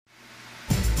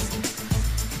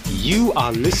You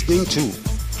are listening to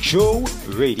Joe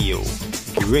Radio.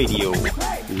 Radio.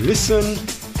 Listen,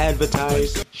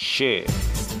 advertise, share.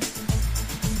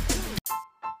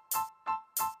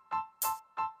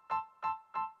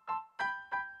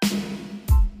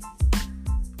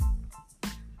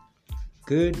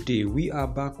 Good day. We are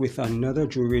back with another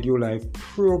Joe Radio Live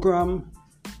program,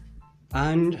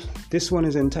 and this one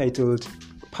is entitled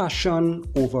Passion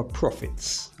Over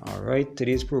Profits. All right,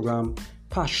 today's program,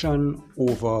 Passion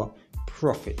Over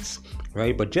Profits.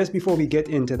 Right, but just before we get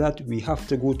into that, we have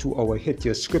to go to our Hit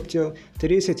Your Scripture.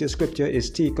 Today's Hit Your Scripture is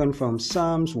taken from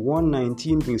Psalms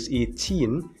 119 verse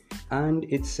 18, and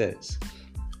it says,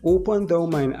 "Open thou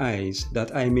mine eyes,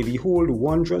 that I may behold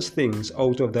wondrous things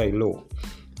out of thy law."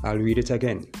 I'll read it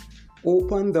again.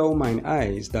 "Open thou mine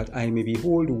eyes, that I may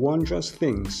behold wondrous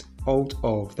things out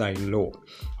of thy law."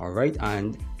 All right,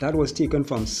 and that was taken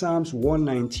from Psalms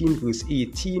 119 verse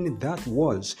 18. That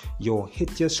was your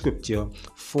Hit Your Scripture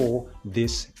for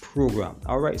this program.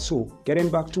 All right, so getting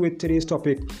back to it, today's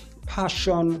topic,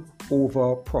 passion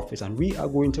over profits, and we are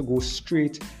going to go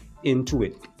straight into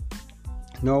it.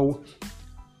 Now,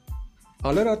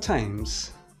 a lot of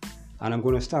times, and I'm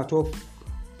going to start off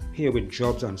here with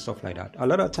jobs and stuff like that. A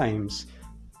lot of times,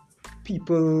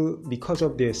 people, because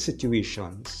of their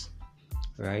situations,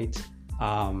 right?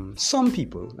 Some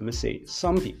people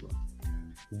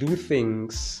do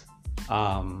things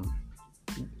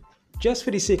just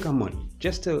for the sake of money,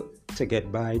 just to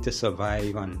get by, to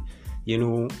survive, and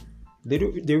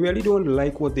they really don't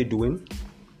like what they're doing,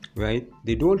 right?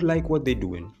 They don't like what they're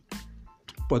doing,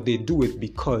 but they do it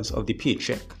because of the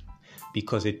paycheck,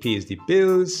 because it pays the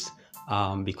bills,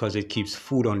 because it keeps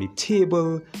food on the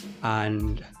table.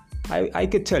 And I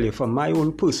could tell you from my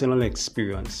own personal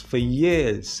experience, for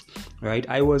years, right,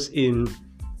 I was in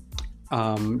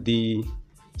the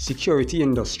security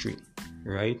industry,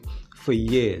 right, for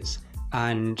years,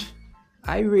 and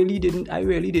I really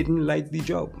didn't like the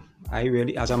job.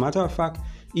 As a matter of fact,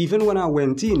 even when I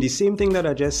went in, the same thing that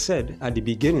I just said at the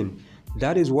beginning,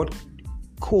 that is what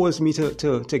caused me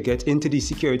to get into the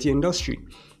security industry.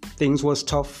 Things was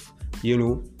tough,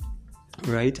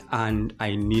 right? And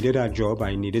I needed a job.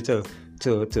 I needed to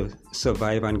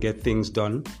survive and get things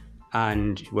done.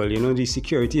 And well, the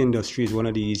security industry is one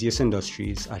of the easiest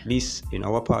industries, at least in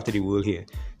our part of the world here,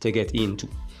 to get into,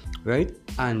 right?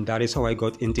 And that is how I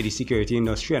got into the security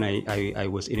industry, and I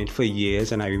was in it for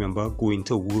years. And I remember going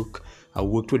to work. I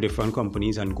worked with different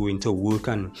companies and going to work,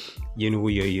 and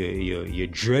you're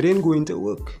dreading going to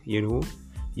work,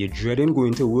 You're dreading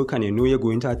going to work, and you're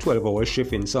going to a 12-hour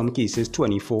shift, in some cases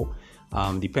 24,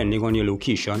 depending on your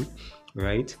location,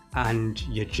 right? And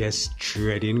you're just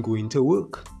dreading going to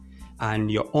work.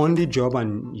 And you're on the job,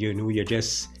 and you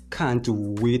just can't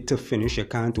wait to finish, you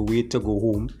can't wait to go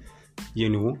home,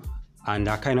 and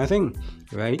that kind of thing,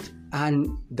 right?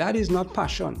 And that is not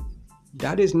passion.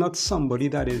 That is not somebody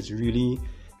that is really...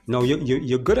 Now,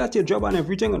 you're good at your job and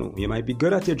everything, you might be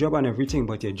good at your job and everything,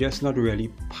 but you're just not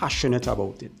really passionate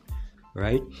about it,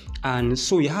 right? And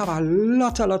so you have a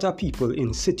lot of people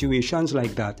in situations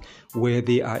like that, where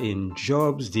they are in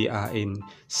jobs, they are in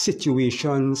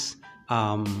situations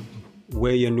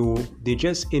where, they're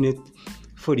just in it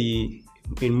for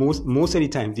most of the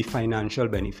time, the financial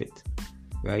benefit,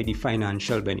 right? The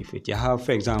financial benefit. You have,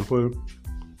 for example,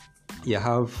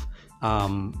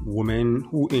 women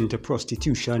who into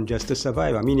prostitution just to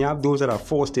survive. I mean, you have those that are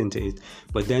forced into it,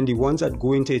 but then the ones that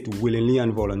go into it willingly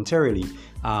and voluntarily,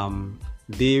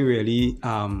 they really,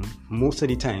 most of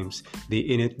the times, they're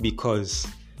in it because,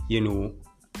 for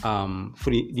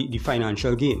the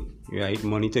financial gain, right?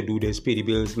 Money to do this, pay the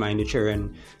bills, mind the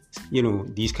children,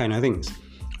 these kind of things,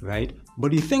 right?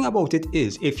 But the thing about it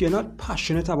is, if you're not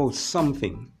passionate about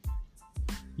something,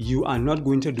 you are not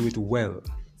going to do it well.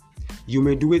 You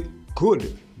may do it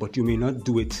good, but you may not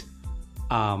do it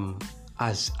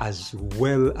as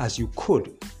well as you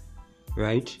could,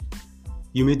 right?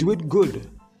 You may do it good,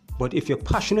 but if you're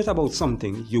passionate about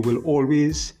something, you will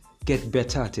always get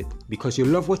better at it because you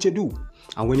love what you do.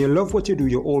 And when you love what you do,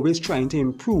 you're always trying to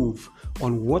improve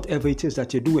on whatever it is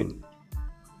that you're doing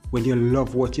when you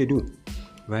love what you do,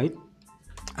 right?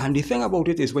 And the thing about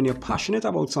it is, when you're passionate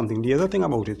about something, the other thing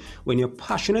about it, when you're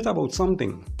passionate about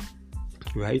something,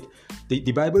 right,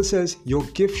 the Bible says your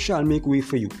gift shall make way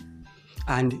for you.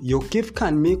 And your gift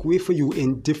can make way for you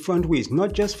in different ways,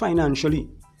 not just financially,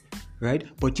 right?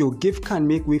 But your gift can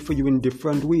make way for you in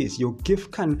different ways. Your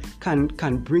gift can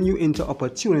bring you into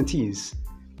opportunities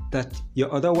that you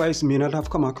otherwise may not have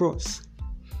come across,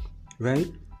 right?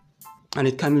 And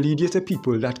it can lead you to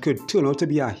people that could turn out to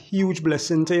be a huge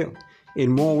blessing to you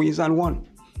in more ways than one,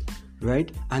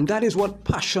 right? And that is what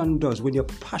passion does. When you're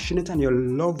passionate and you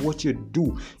love what you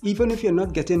do, even if you're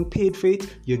not getting paid for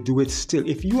it, you do it still.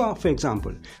 If you are, for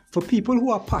example, for people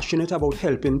who are passionate about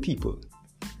helping people,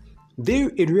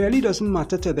 it really doesn't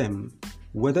matter to them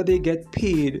whether they get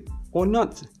paid or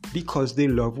not, because they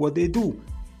love what they do.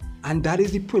 And that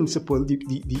is the principle,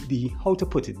 how to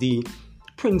put it, the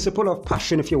principle of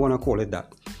passion, if you want to call it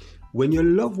that. When you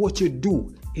love what you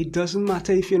do, it doesn't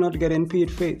matter if you're not getting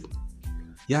paid for it.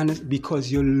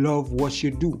 Because you love what you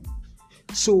do.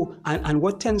 So, and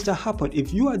what tends to happen,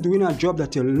 if you are doing a job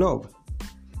that you love,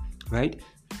 right?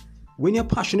 When you're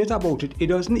passionate about it, you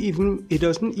don't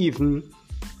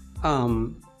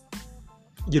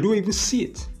even see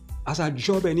it as a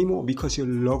job anymore, because you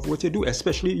love what you do,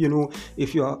 especially,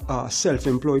 if you're a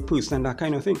self-employed person and that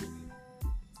kind of thing.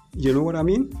 You know what I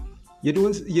mean? You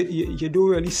don't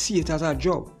really see it as a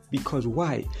job. Because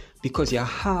why? Because your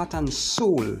heart and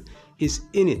soul is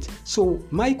in it. So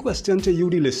my question to you,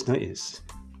 the listener, is,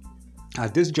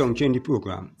 at this juncture in the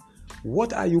program,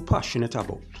 what are you passionate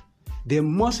about? There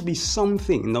must be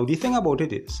something. Now, the thing about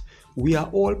it is, we are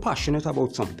all passionate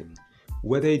about something,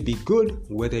 whether it be good,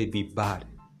 whether it be bad,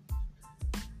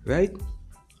 right?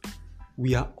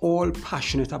 We are all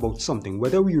passionate about something,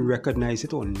 whether we recognize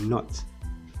it or not.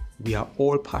 We are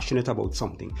all passionate about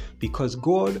something, because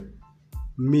God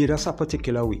made us a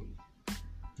particular way.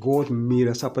 God made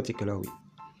us a particular way,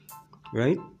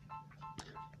 right?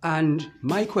 And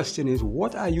my question is,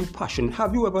 what are you passionate?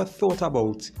 Have you ever thought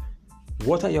about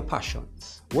what are your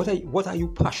passions? What are you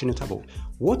passionate about?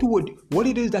 What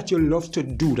it is that you love to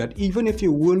do, that even if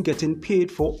you weren't getting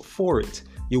paid for it,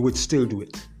 you would still do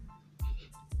it,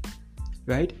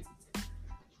 right?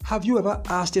 Have you ever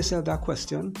asked yourself that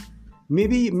question?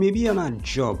 Maybe you're in a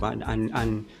job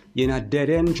and you're in a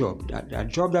dead-end job, that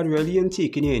job that really ain't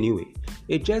taking you anyway.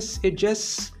 It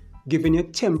just giving you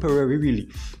temporary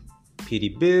relief. Pay the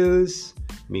bills,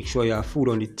 make sure you have food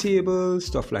on the table,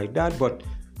 stuff like that. But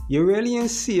you really ain't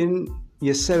seeing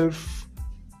yourself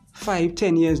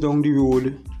 5-10 years down the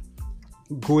road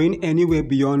going anywhere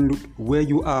beyond where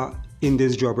you are in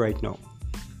this job right now.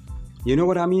 You know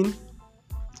what I mean?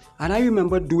 And I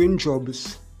remember doing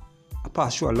jobs. I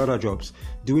passed through a lot of jobs,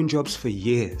 doing jobs for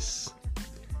years.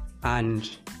 And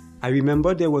I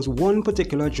remember there was one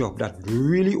particular job that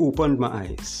really opened my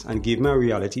eyes and gave me a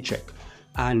reality check.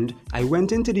 And I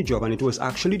went into the job, and it was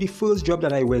actually the first job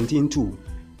that I went into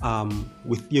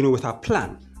with a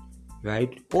plan,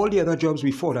 right? All the other jobs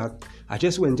before that, I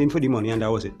just went in for the money and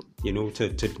that was it, to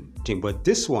think. But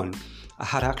this one, I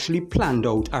had actually planned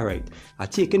out, all right, I've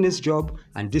taken this job,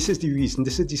 and this is the reason,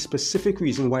 this is the specific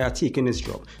reason why I've taken this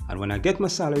job. And when I get my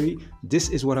salary, this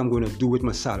is what I'm going to do with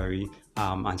my salary,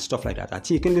 and stuff like that. I've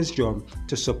taken this job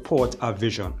to support a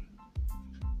vision.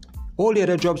 All the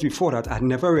other jobs before that, I'd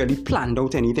never really planned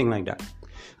out anything like that.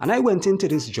 And I went into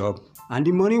this job, and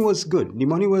the money was good. The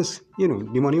money was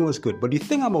good. But the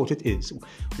thing about it is,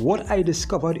 what I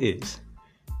discovered is,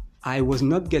 I was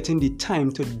not getting the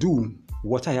time to do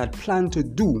what I had planned to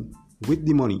do with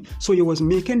the money. So you was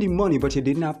making the money, but you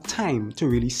didn't have time to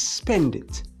really spend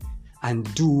it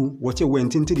and do what you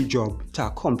went into the job to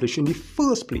accomplish in the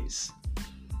first place.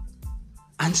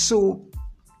 And so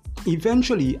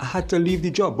eventually I had to leave the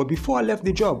job. But before I left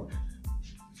the job,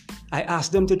 I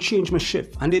asked them to change my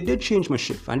shift, and they did change my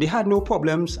shift, and they had no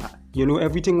problems.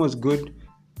 Everything was good.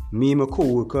 Me, my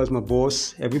co-workers, my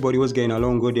boss, everybody was getting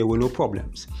along good. There were no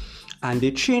problems. And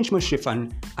they changed my shift,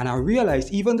 and I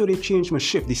realized even though they changed my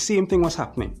shift, the same thing was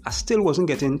happening. I still wasn't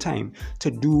getting time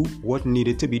to do what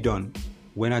needed to be done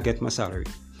when I get my salary,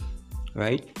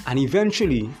 right? And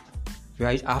eventually,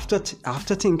 right, after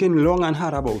thinking long and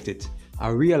hard about it, I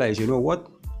realized, you know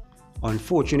what?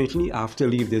 Unfortunately, I have to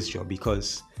leave this job,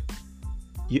 because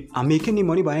I'm making the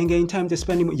money, but I ain't getting time to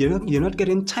spend the money. You're not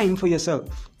getting time for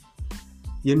yourself.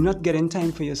 You're not getting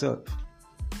time for yourself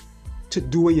to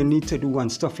do what you need to do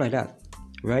and stuff like that,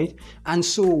 right? And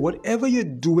so whatever you're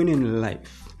doing in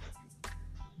life,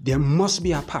 there must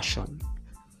be a passion.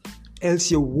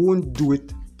 Else you won't do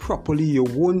it properly. You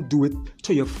won't do it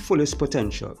to your fullest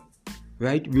potential,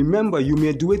 right? Remember, you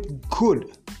may do it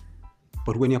good,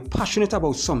 but when you're passionate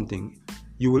about something,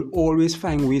 you will always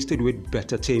find ways to do it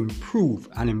better, to improve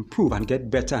and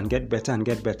get better and get better and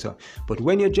get better. But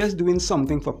when you're just doing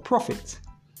something for profit,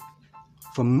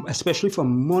 especially for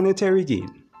monetary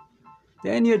gain,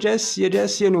 then you're just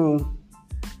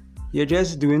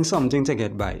doing something to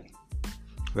get by,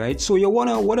 right? So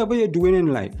whatever you're doing in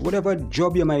life, whatever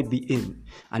job you might be in,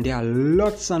 and there are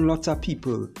lots and lots of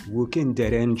people working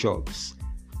dead-end jobs,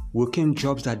 working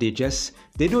jobs that they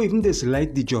don't even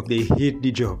dislike the job, they hate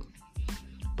the job.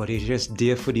 but they're just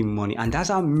there for the money. And that's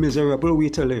a miserable way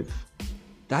to live.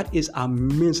 That is a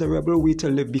miserable way to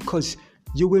live, because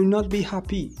you will not be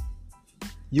happy.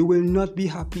 You will not be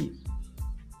happy.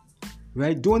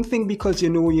 Right? Don't think because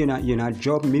you're in a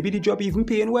job, maybe the job even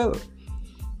paying well,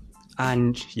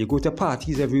 and you go to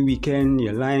parties every weekend,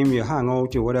 you lime, you hang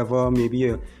out, you whatever, maybe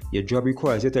your job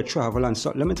requires you to travel and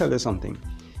stuff. Let me tell you something.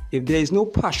 If there is no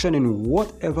passion in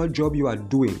whatever job you are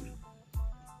doing,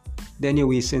 then you're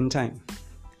wasting time.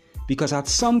 Because at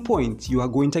some point, you are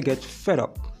going to get fed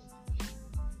up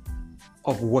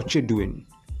of what you're doing.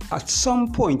 At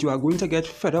some point, you are going to get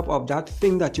fed up of that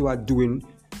thing that you are doing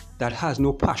that has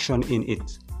no passion in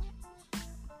it.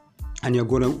 And you're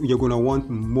gonna want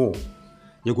more.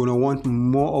 You're gonna want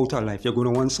more out of life. You're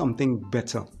gonna want something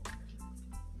better.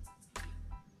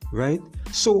 Right?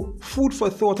 So, food for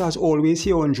thought as always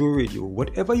here on Joe Radio.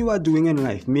 Whatever you are doing in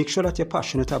life, make sure that you're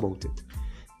passionate about it.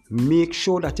 Make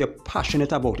sure that you're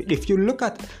passionate about it. If you look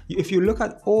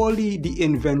at all the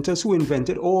inventors who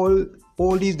invented all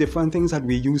these different things that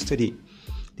we use today,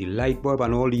 the light bulb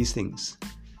and all these things,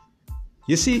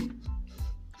 you see,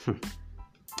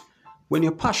 when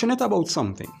you're passionate about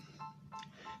something,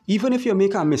 even if you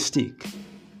make a mistake,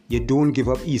 you don't give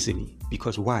up easily.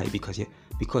 Because why?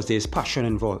 Because there's passion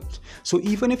involved. So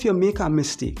even if you make a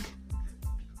mistake,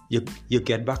 you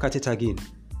get back at it again.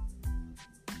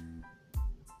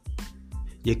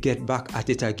 You get back at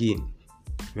it again,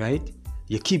 right?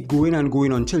 You keep going and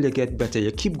going until you get better.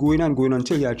 You keep going and going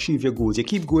until you achieve your goals. You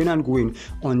keep going and going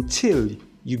until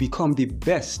you become the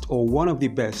best or one of the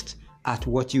best at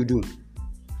what you do.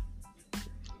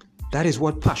 That is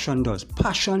what passion does.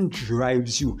 Passion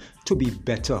drives you to be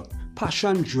better.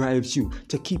 Passion drives you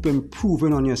to keep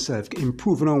improving on yourself,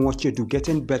 improving on what you do,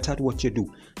 getting better at what you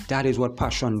do. That is what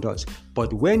passion does.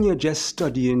 But when you're just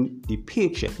studying the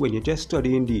paycheck, when you're just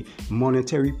studying the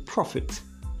monetary profit,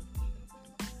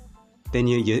 then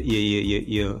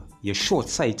you're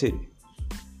short-sighted.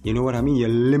 You know what I mean? You're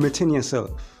limiting yourself.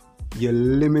 You're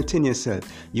limiting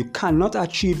yourself. You cannot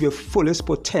achieve your fullest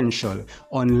potential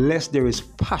unless there is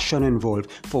passion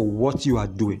involved for what you are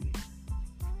doing.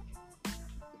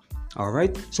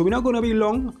 Alright, so we're not going to be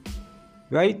long,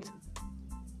 right?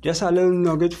 Just a little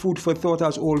nugget, food for thought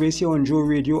as always here on Joe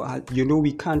Radio. You know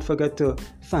we can't forget to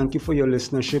thank you for your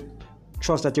listenership.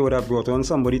 Trust that you would have brought on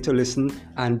somebody to listen.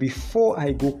 And before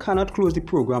I go, cannot close the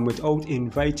program without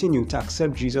inviting you to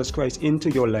accept Jesus Christ into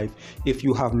your life. If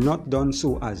you have not done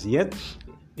so as yet,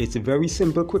 it's very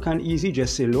simple, quick and easy.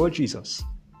 Just say, Lord Jesus,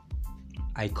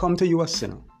 I come to you a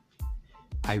sinner.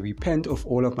 I repent of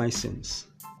all of my sins.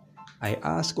 I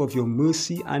ask of your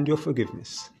mercy and your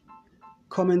forgiveness.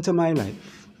 Come into my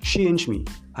life. Change me.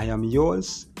 I am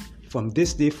yours from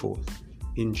this day forth.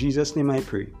 In Jesus' name I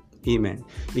pray. Amen.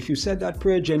 If you said that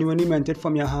prayer, genuinely meant it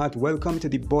from your heart, welcome to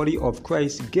the body of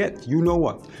Christ. Get, you know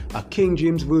what, a King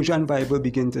James Version Bible,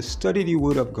 begin to study the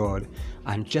Word of God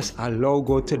and just allow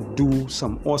God to do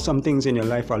some awesome things in your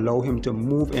life. Allow Him to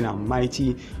move in a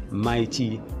mighty,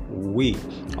 mighty way.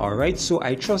 All right, so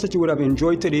I trust that you would have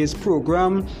enjoyed today's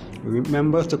program.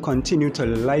 Remember to continue to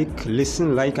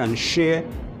listen, and share.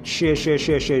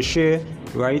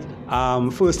 Right?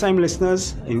 First time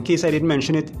listeners, in case I didn't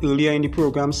mention it earlier in the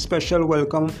program, special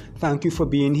welcome. Thank you for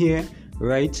being here,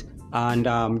 right?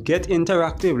 And get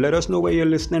interactive. Let us know where you're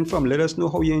listening from. Let us know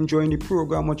how you're enjoying the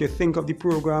program, what you think of the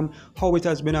program, how it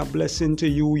has been a blessing to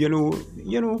you. You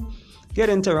know, get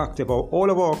interactive. All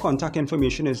of our contact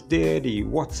information is there, the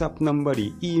WhatsApp number,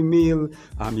 the email.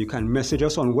 You can message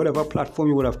us on whatever platform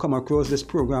you would have come across this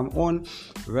program on,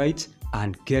 right?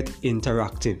 And get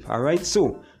interactive. All right,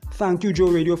 so thank you, Joe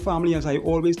Radio family. As I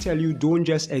always tell you, don't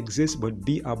just exist but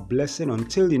be a blessing.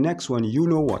 Until the next one, you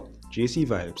know what, JC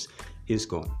Vibes is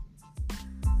gone.